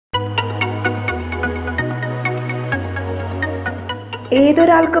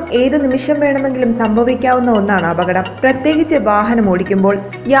ഏതൊരാൾക്കും ഏത് നിമിഷം വേണമെങ്കിലും സംഭവിക്കാവുന്ന ഒന്നാണ് അപകടം. പ്രത്യേകിച്ച് വാഹനം ഓടിക്കുമ്പോൾ.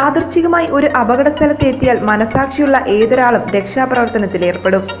 യാദൃച്ഛികമായി ഒരു അപകട സ്ഥലത്ത് എത്തിയാൽ മനസാക്ഷിയുള്ള ഏതൊരാളും രക്ഷാപ്രവർത്തനത്തിൽ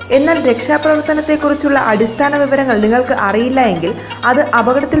ഏർപ്പെടും. എന്നാൽ രക്ഷാപ്രവർത്തനത്തെക്കുറിച്ചുള്ള അടിസ്ഥാന വിവരങ്ങൾ നിങ്ങൾക്ക് അറിയില്ല എങ്കിൽ അത്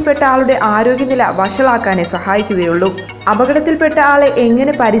അപകടത്തിൽപ്പെട്ട ആളുടെ ആരോഗ്യനില വഷളാക്കാനേ സഹായിക്കുകയുള്ളൂ. അപകടത്തിൽപ്പെട്ട ആളെ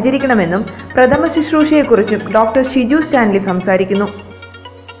എങ്ങനെ പരിചരിക്കണമെന്നും പ്രഥമ ശുശ്രൂഷയെക്കുറിച്ചും ഡോക്ടർ ഷിജു സ്റ്റാൻലി സംസാരിക്കുന്നു.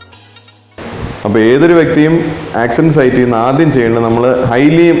 അപ്പോൾ ഏതൊരു വ്യക്തിയും ആക്സിഡൻറ്റ് സൈറ്റ് ചെയ്യുന്ന ആദ്യം ചെയ്യേണ്ടത് നമ്മൾ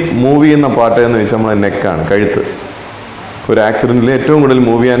ഹൈലി മൂവ് ചെയ്യുന്ന പാർട്ട് എന്ന് വെച്ചാൽ നമ്മളെ നെക്കാണ്, കഴുത്ത്. ഒരു ആക്സിഡൻറ്റിൽ ഏറ്റവും കൂടുതൽ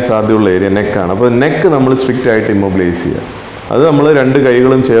മൂവ് ചെയ്യാൻ സാധ്യതയുള്ള ഏരിയ നെക്കാണ്. അപ്പോൾ നെക്ക് നമ്മൾ സ്ട്രിക്റ്റ് ആയിട്ട് ഇമ്മൊബിലൈസ് ചെയ്യുക. അത് നമ്മൾ രണ്ട്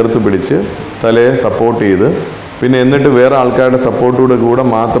കൈകളും ചേർത്ത് പിടിച്ച് തലയെ സപ്പോർട്ട് ചെയ്ത് പിന്നെ എന്നിട്ട് വേറെ ആൾക്കാരുടെ സപ്പോർട്ടോടെ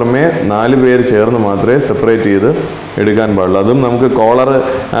മാത്രമേ 4 പേര് ചേർന്ന് മാത്രമേ സെപ്പറേറ്റ് ചെയ്ത് എടുക്കാൻ പാടുള്ളൂ. അതും നമുക്ക് കോളർ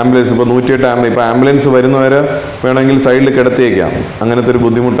ആംബുലൻസ് ഇപ്പോൾ 108 ഇപ്പോൾ ആംബുലൻസ് വരുന്നവരെ വേണമെങ്കിൽ സൈഡിൽ കിടത്തിയേക്കാം. അങ്ങനത്തെ ഒരു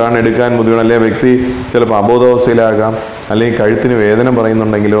ബുദ്ധിമുട്ടാണ്, എടുക്കാൻ ബുദ്ധിമുട്ട്. അല്ലെങ്കിൽ വ്യക്തി ചിലപ്പോൾ അബോധാവസ്ഥയിലാകാം, അല്ലെങ്കിൽ കഴുത്തിന് വേദന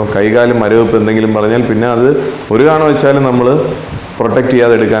പറയുന്നുണ്ടെങ്കിലോ കൈകാലും മരവിപ്പ് എന്തെങ്കിലും പറഞ്ഞാൽ പിന്നെ അത് ഒരു കാണ വെച്ചാലും നമ്മൾ പ്രൊട്ടക്റ്റ്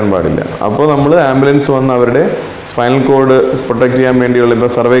ചെയ്യാതെ എടുക്കാൻ പാടില്ല. അപ്പോൾ നമ്മൾ ആംബുലൻസ് വന്ന് അവരുടെ സ്പൈനൽ കോഡ് പ്രൊട്ടക്റ്റ് ചെയ്യാൻ വേണ്ടിയുള്ള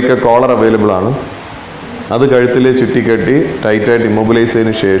ഇപ്പോൾ സർവൈക്കൽ കോളർ അവൈലബിൾ ആണ്. അത് കഴുത്തിൽ ചുറ്റിക്കെട്ടി ടൈറ്റായിട്ട് ഇമ്മൊബിലൈസ്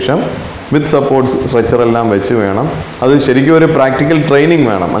ചെയ്തതിന് ശേഷം വിത്ത് സപ്പോർട്ട്സ് സ്ട്രെച്ചറെല്ലാം വെച്ച് വേണം. അത് ശരിക്കും ഒരു പ്രാക്ടിക്കൽ ട്രെയിനിങ്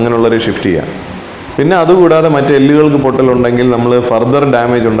വേണം അങ്ങനെയുള്ളൊരു ഷിഫ്റ്റ് ചെയ്യാൻ. പിന്നെ അതുകൂടാതെ മറ്റ് എല്ലുകൾക്ക് പൊട്ടലുണ്ടെങ്കിൽ നമ്മൾ ഫർദർ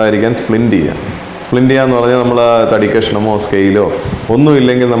ഡാമേജ് ഉണ്ടായിരിക്കാൻ സ്പ്ലിൻറ്റ് ചെയ്യുക. സ്പ്ലിൻറ്റ് ചെയ്യുക എന്ന് പറഞ്ഞാൽ നമ്മൾ തടിക്കഷ്ണമോ സ്കെയിലോ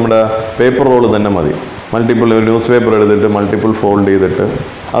ഒന്നുമില്ലെങ്കിൽ നമ്മുടെ പേപ്പർ റോള് തന്നെ മതി. മൾട്ടിപ്പിൾ ന്യൂസ് പേപ്പർ എടുത്തിട്ട് മൾട്ടിപ്പിൾ ഫോൾഡ് ചെയ്തിട്ട്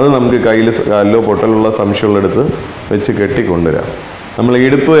അത് നമുക്ക് കയ്യിൽ കാലിലോ പൊട്ടലുള്ള സംശയമുള്ളെടുത്ത് വെച്ച് കെട്ടിക്കൊണ്ടുവരാം. നമ്മൾ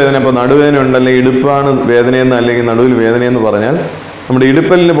ഇടുപ്പ് വേദന, ഇപ്പോൾ നടുവേദന ഉണ്ടല്ലെങ്കിൽ ഇടുപ്പാണ് വേദനയെന്ന് അല്ലെങ്കിൽ നടുവിൽ വേദനയെന്ന് പറഞ്ഞാൽ നമ്മുടെ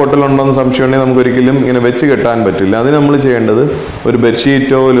ഇടുപ്പലിന് പൊട്ടലുണ്ടോയെന്ന് സംശയം ഉണ്ടെങ്കിൽ നമുക്കൊരിക്കലും ഇങ്ങനെ വെച്ച് കെട്ടാൻ പറ്റില്ല. അതിന് നമ്മൾ ചെയ്യേണ്ടത് ഒരു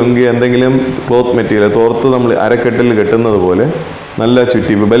ബെഡ്ഷീറ്റോ ലുങ്കി എന്തെങ്കിലും ക്ലോത്ത് മെറ്റീരിയൽ തോർത്ത് നമ്മൾ അരക്കെട്ടിൽ കെട്ടുന്നത് പോലെ നല്ല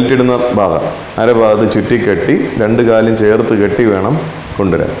ചുറ്റി, ബെൽറ്റ് ഇടുന്ന ഭാഗം അരഭാഗത്ത് ചുറ്റി കെട്ടി 2 കാലും ചേർത്ത് കെട്ടി വേണം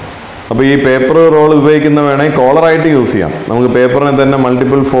കൊണ്ടുവരാൻ. അപ്പോൾ ഈ പേപ്പർ റോൾ ഉപയോഗിക്കുന്ന വേണമെങ്കിൽ കോളറായിട്ട് യൂസ് ചെയ്യാം. നമുക്ക് പേപ്പറിനെ തന്നെ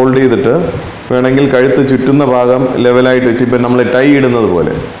മൾട്ടിപ്പിൾ ഫോൾഡ് ചെയ്തിട്ട് വേണമെങ്കിൽ കഴുത്ത് ചുറ്റുന്ന ഭാഗം ലെവലായിട്ട് വെച്ച് ഇപ്പം നമ്മൾ ടൈ ഇടുന്നത്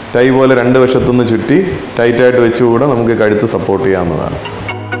പോലെ ടൈ പോലെ 2 വശത്തുനിന്ന് ചുറ്റി ടൈറ്റായിട്ട് വെച്ചുകൂടെ നമുക്ക് കഴുത്ത് സപ്പോർട്ട് ചെയ്യാവുന്നതാണ്.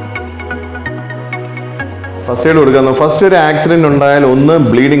 ഫസ്റ്റ് എയ്ഡ് കൊടുക്കുക. ഫസ്റ്റ് ഒരു ആക്സിഡൻറ്റ് ഉണ്ടായാൽ ഒന്ന്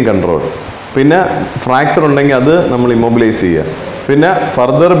ബ്ലീഡിങ് കൺട്രോൾ, പിന്നെ ഫ്രാക്ചർ ഉണ്ടെങ്കിൽ അത് നമ്മൾ ഇമ്മൊബിലൈസ് ചെയ്യുക. പിന്നെ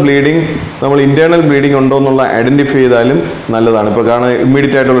ഫർദർ ബ്ലീഡിങ് നമ്മൾ ഇൻറ്റേർണൽ ബ്ലീഡിങ് ഉണ്ടോ എന്നുള്ള ഐഡൻറ്റിഫൈ ചെയ്താലും നല്ലതാണ്. ഇപ്പോൾ കാരണം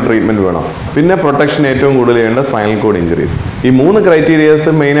ഇമ്മീഡിയറ്റ് ആയിട്ടുള്ള ട്രീറ്റ്മെൻറ്റ് വേണം. പിന്നെ പ്രൊട്ടക്ഷൻ ഏറ്റവും കൂടുതൽ ചെയ്യേണ്ട സ്പൈനൽ കോഡ് ഇഞ്ചുറീസ്. ഈ 3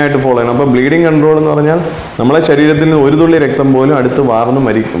 ക്രൈറ്റീരിയാസ് മെയിനായിട്ട് ഫോളോ ചെയ്യണം. അപ്പോൾ ബ്ലീഡിങ് കൺട്രോൾ എന്ന് പറഞ്ഞാൽ നമ്മളെ ശരീരത്തിൽ നിന്ന് ഒരു തുള്ളി രക്തം പോലും അടുത്ത്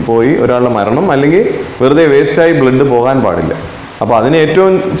വാർന്ന് പോയി ഒരാളുടെ മരണം അല്ലെങ്കിൽ വെറുതെ വേസ്റ്റായി ബ്ലഡ് പോകാൻ പാടില്ല. അപ്പോൾ അതിന്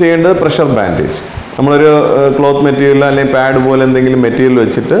ഏറ്റവും ചെയ്യേണ്ടത് പ്രഷർ ബാൻഡേജ്. നമ്മളൊരു ക്ലോത്ത് മെറ്റീരിയൽ അല്ലെങ്കിൽ പാഡ് പോലെ എന്തെങ്കിലും മെറ്റീരിയൽ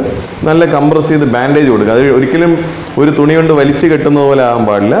വെച്ചിട്ട് നല്ല കംപ്രസ് ചെയ്ത് ബാൻഡേജ് കൊടുക്കുക. അത് ഒരിക്കലും ഒരു തുണി കൊണ്ട് വലിച്ചു കെട്ടുന്ന പോലെ ആകാൻ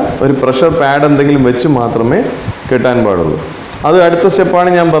പാടില്ല. ഒരു പ്രഷർ പാഡ് എന്തെങ്കിലും വെച്ച് മാത്രമേ കെട്ടാൻ പാടുള്ളൂ. അത് അടുത്ത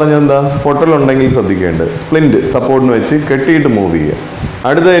സ്റ്റെപ്പാണ് ഞാൻ പറഞ്ഞത്. എന്താ, പൊട്ടലുണ്ടെങ്കിൽ ശ്രദ്ധിക്കേണ്ടത് സ്പ്ലിൻറ്റ് സപ്പോർട്ടിന് വെച്ച് കെട്ടിയിട്ട് മൂവ് ചെയ്യുക.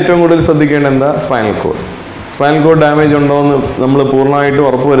 അടുത്ത ഏറ്റവും കൂടുതൽ ശ്രദ്ധിക്കേണ്ടത് എന്താ, spinal cord. Spinal cord damage ഉണ്ടോ എന്ന് നമ്മൾ പൂർണ്ണമായിട്ട്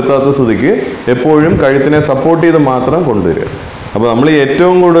ഉറപ്പ് വരുത്താത്ത സ്ഥിതിക്ക് എപ്പോഴും കഴുത്തിനെ സപ്പോർട്ട് ചെയ്ത് മാത്രം കൊണ്ടുവരിക. അപ്പോൾ നമ്മൾ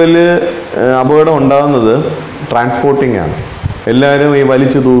ഏറ്റവും കൂടുതൽ അപകടം ഉണ്ടാകുന്നത് ട്രാൻസ്പോർട്ടിംഗ് ആണ്. എല്ലാവരും ഈ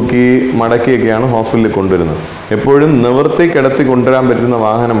വലിച്ചു തൂക്കി മടക്കിയൊക്കെയാണ് ഹോസ്പിറ്റലിൽ കൊണ്ടുവരുന്നത്. എപ്പോഴും നിവർത്തി കിടത്തി കൊണ്ടുവരാൻ പറ്റുന്ന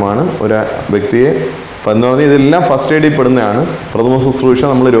വാഹനമാണ് ഒരു വ്യക്തിയെ. ഇതെല്ലാം ഫസ്റ്റ് എയ്ഡിൽ പെടുന്നതാണ്. പ്രഥമ ശുശ്രൂഷ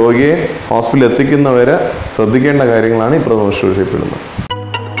നമ്മൾ രോഗിയെ ഹോസ്പിറ്റലിൽ എത്തിക്കുന്നവരെ ശ്രദ്ധിക്കേണ്ട കാര്യങ്ങളാണ് ഈ പ്രഥമ ശുശ്രൂഷയിൽ പെടുന്നത്.